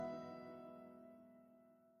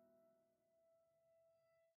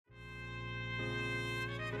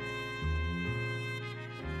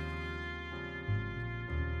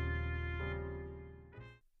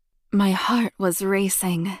My heart was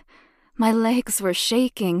racing, my legs were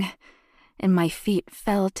shaking, and my feet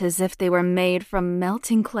felt as if they were made from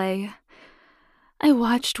melting clay. I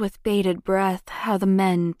watched with bated breath how the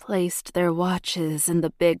men placed their watches in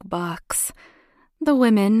the big box. The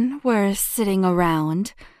women were sitting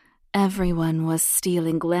around. Everyone was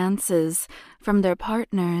stealing glances from their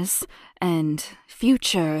partners and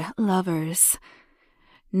future lovers.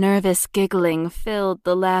 Nervous giggling filled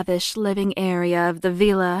the lavish living area of the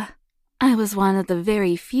villa. I was one of the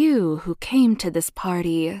very few who came to this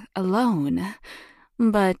party alone,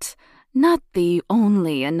 but not the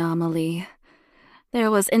only anomaly.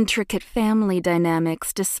 There was intricate family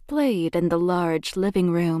dynamics displayed in the large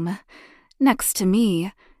living room. Next to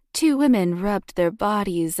me, two women rubbed their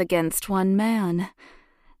bodies against one man.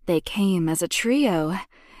 They came as a trio,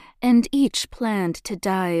 and each planned to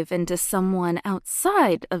dive into someone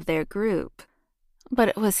outside of their group. But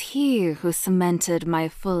it was he who cemented my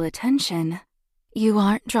full attention. "You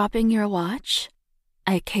aren't dropping your watch?"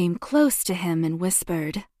 I came close to him and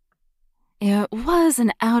whispered. It was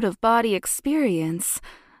an out-of-body experience.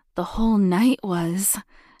 The whole night was.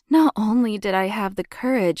 Not only did I have the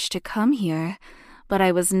courage to come here, but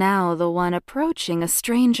I was now the one approaching a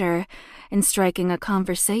stranger and striking a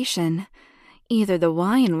conversation. Either the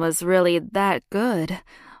wine was really that good,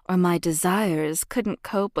 or my desires couldn't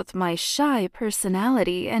cope with my shy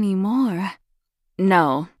personality anymore.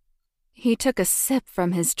 No. He took a sip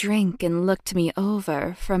from his drink and looked me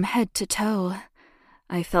over from head to toe.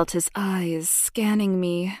 I felt his eyes scanning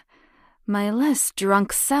me. My less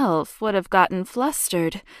drunk self would have gotten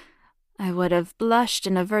flustered. I would have blushed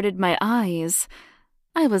and averted my eyes.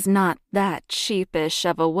 I was not that sheepish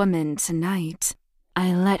of a woman tonight.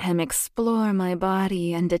 I let him explore my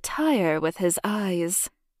body and attire with his eyes.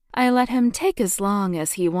 I let him take as long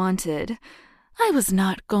as he wanted. I was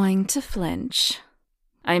not going to flinch.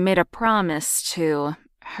 I made a promise to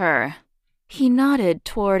her. He nodded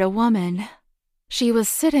toward a woman. She was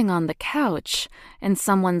sitting on the couch, and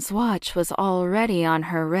someone's watch was already on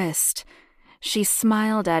her wrist. She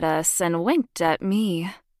smiled at us and winked at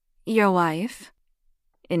me. "Your wife?"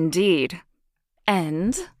 "Indeed."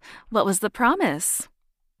 "And what was the promise?"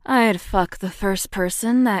 "I'd fuck the first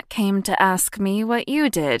person that came to ask me what you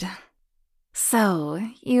did." "So,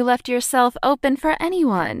 you left yourself open for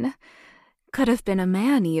anyone? Could have been a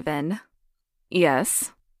man, even."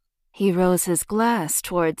 "Yes." He rose his glass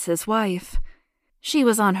towards his wife. She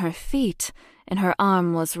was on her feet, and her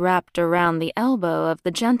arm was wrapped around the elbow of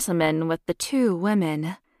the gentleman with the two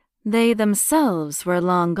women. They themselves were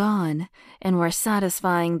long gone, and were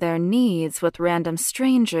satisfying their needs with random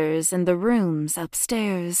strangers in the rooms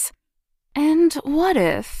upstairs. "And what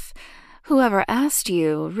if whoever asked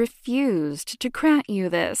you refused to grant you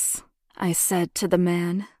this?" I said to the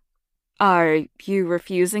man. "Are you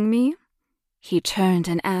refusing me?" He turned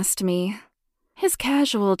and asked me. His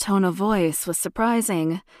casual tone of voice was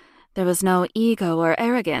surprising. There was no ego or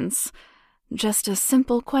arrogance, just a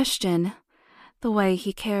simple question. The way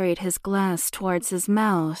he carried his glass towards his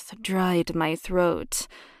mouth dried my throat.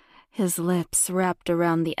 His lips wrapped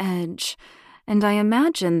around the edge, and I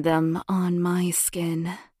imagined them on my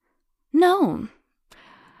skin. "No."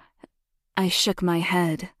 I shook my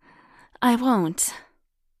head. "I won't."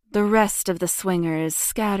 The rest of the swingers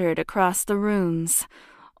scattered across the rooms.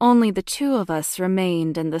 Only the two of us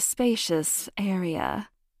remained in the spacious area.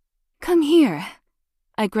 "Come here."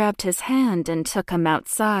 I grabbed his hand and took him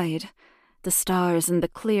outside. The stars in the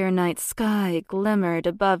clear night sky glimmered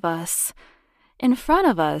above us. In front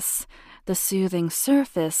of us, the soothing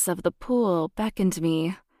surface of the pool beckoned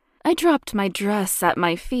me. I dropped my dress at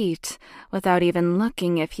my feet, without even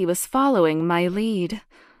looking if he was following my lead.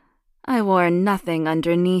 I wore nothing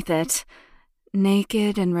underneath it.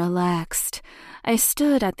 Naked and relaxed, I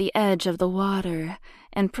stood at the edge of the water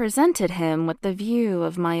and presented him with the view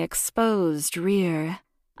of my exposed rear.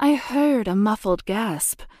 I heard a muffled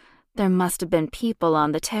gasp. There must have been people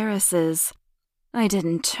on the terraces. I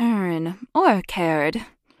didn't turn or cared.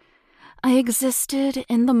 I existed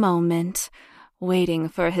in the moment, waiting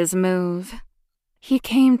for his move. He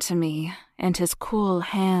came to me, and his cool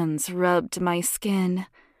hands rubbed my skin.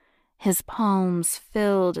 His palms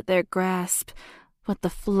filled their grasp with the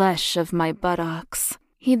flesh of my buttocks.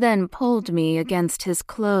 He then pulled me against his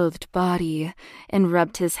clothed body and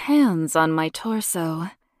rubbed his hands on my torso.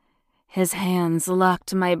 His hands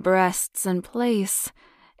locked my breasts in place,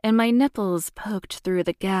 and my nipples poked through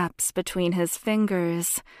the gaps between his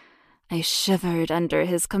fingers. I shivered under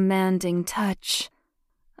his commanding touch.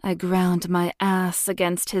 I ground my ass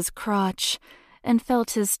against his crotch and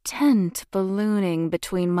felt his tent ballooning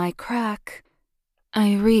between my crack.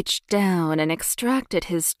 I reached down and extracted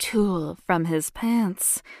his tool from his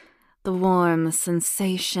pants. The warm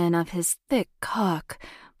sensation of his thick cock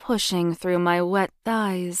pushing through my wet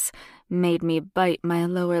thighs made me bite my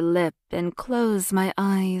lower lip and close my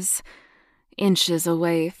eyes. Inches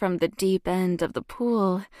away from the deep end of the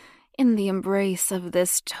pool, in the embrace of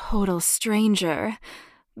this total stranger,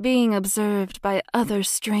 being observed by other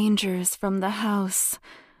strangers from the house,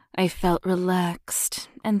 I felt relaxed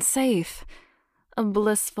and safe. A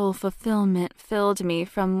blissful fulfillment filled me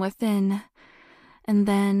from within. And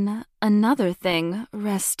then another thing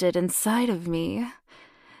rested inside of me.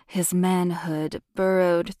 His manhood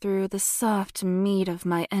burrowed through the soft meat of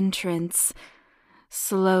my entrance.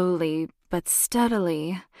 Slowly but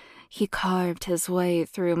steadily, he carved his way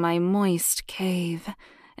through my moist cave,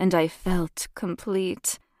 and I felt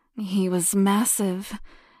complete. He was massive,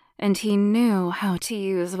 and he knew how to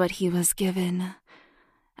use what he was given.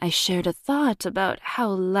 I shared a thought about how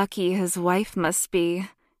lucky his wife must be.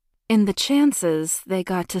 In the chances they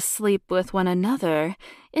got to sleep with one another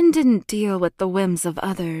and didn't deal with the whims of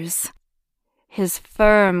others. His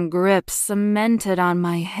firm grip cemented on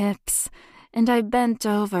my hips, and I bent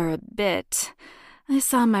over a bit. I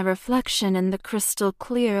saw my reflection in the crystal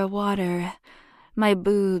clear water. My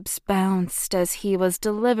boobs bounced as he was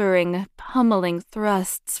delivering pummeling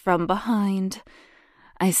thrusts from behind.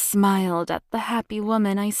 I smiled at the happy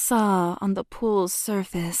woman I saw on the pool's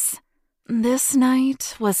surface. This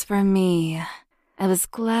night was for me. I was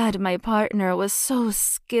glad my partner was so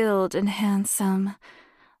skilled and handsome,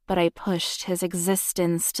 but I pushed his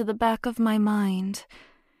existence to the back of my mind.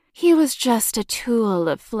 He was just a tool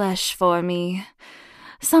of flesh for me,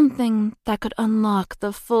 something that could unlock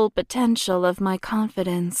the full potential of my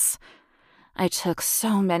confidence. I took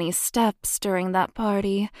so many steps during that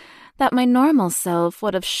party that my normal self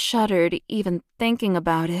would have shuddered even thinking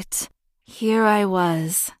about it. Here I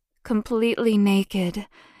was, completely naked,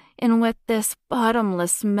 and with this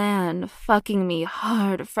bottomless man fucking me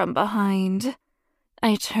hard from behind.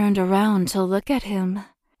 I turned around to look at him.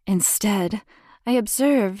 Instead, I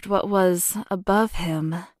observed what was above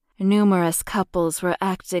him. Numerous couples were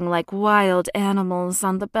acting like wild animals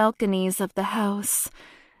on the balconies of the house.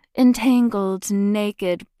 Entangled,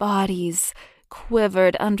 naked bodies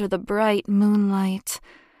quivered under the bright moonlight.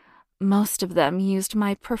 Most of them used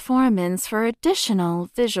my performance for additional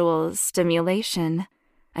visual stimulation.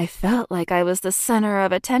 I felt like I was the center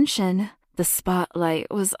of attention. The spotlight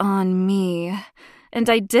was on me, and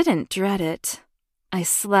I didn't dread it. I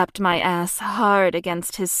slapped my ass hard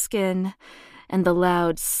against his skin, and the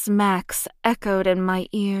loud smacks echoed in my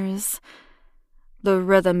ears. The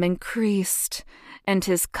rhythm increased, and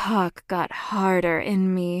his cock got harder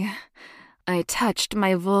in me. I touched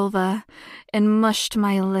my vulva and mushed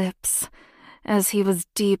my lips as he was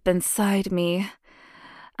deep inside me.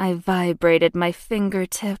 I vibrated my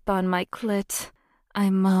fingertip on my clit. I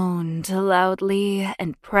moaned loudly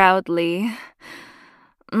and proudly.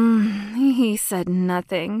 He said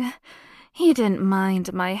nothing. He didn't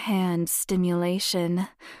mind my hand stimulation.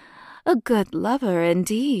 A good lover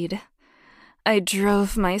indeed. I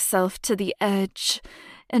drove myself to the edge,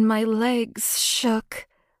 and my legs shook.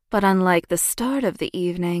 But unlike the start of the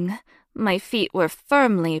evening, my feet were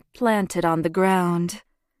firmly planted on the ground.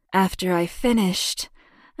 After I finished,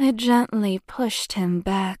 I gently pushed him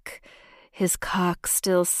back. His cock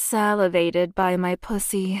still salivated by my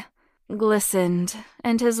pussy, glistened,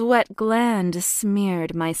 and his wet gland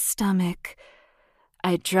smeared my stomach.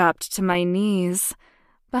 I dropped to my knees.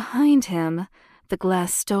 Behind him, the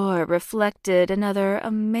glass door reflected another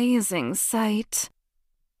amazing sight.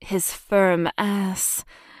 His firm ass,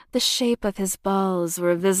 the shape of his balls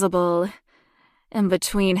were visible, and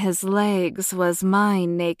between his legs was my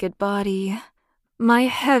naked body. My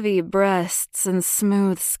heavy breasts and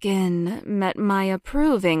smooth skin met my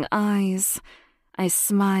approving eyes. I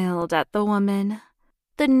smiled at the woman.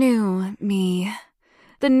 The new me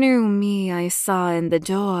I saw in the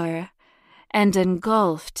door, and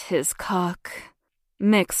engulfed his cock.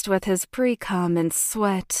 Mixed with his pre-cum and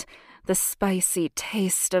sweat, the spicy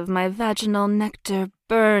taste of my vaginal nectar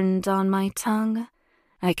burned on my tongue.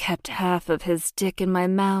 I kept half of his dick in my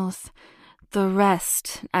mouth. The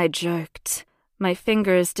rest I jerked. My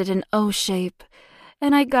fingers did an O shape,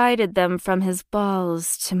 and I guided them from his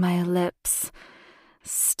balls to my lips.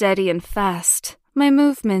 Steady and fast, my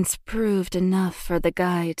movements proved enough for the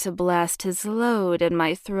guy to blast his load in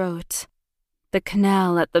my throat. The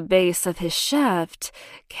canal at the base of his shaft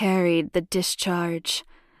carried the discharge.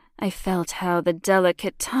 I felt how the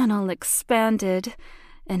delicate tunnel expanded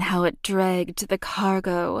and how it dragged the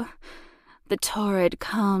cargo. The torrid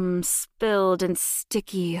cum spilled and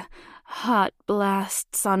sticky, Hot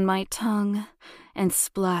blasts on my tongue and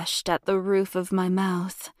splashed at the roof of my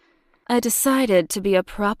mouth. I decided to be a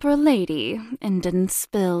proper lady and didn't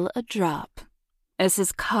spill a drop. As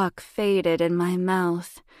his cock faded in my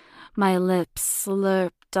mouth, my lips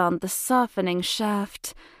slurped on the softening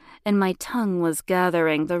shaft, and my tongue was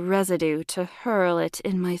gathering the residue to hurl it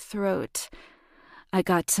in my throat. I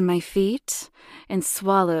got to my feet and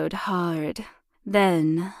swallowed hard.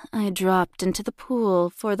 Then I dropped into the pool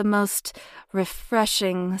for the most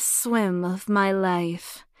refreshing swim of my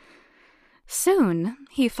life. Soon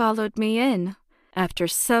he followed me in. After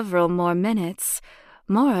several more minutes,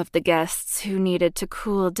 more of the guests who needed to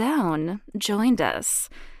cool down joined us.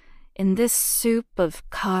 In this soup of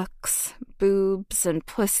cocks, boobs, and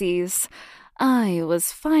pussies, I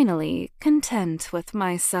was finally content with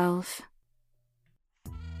myself.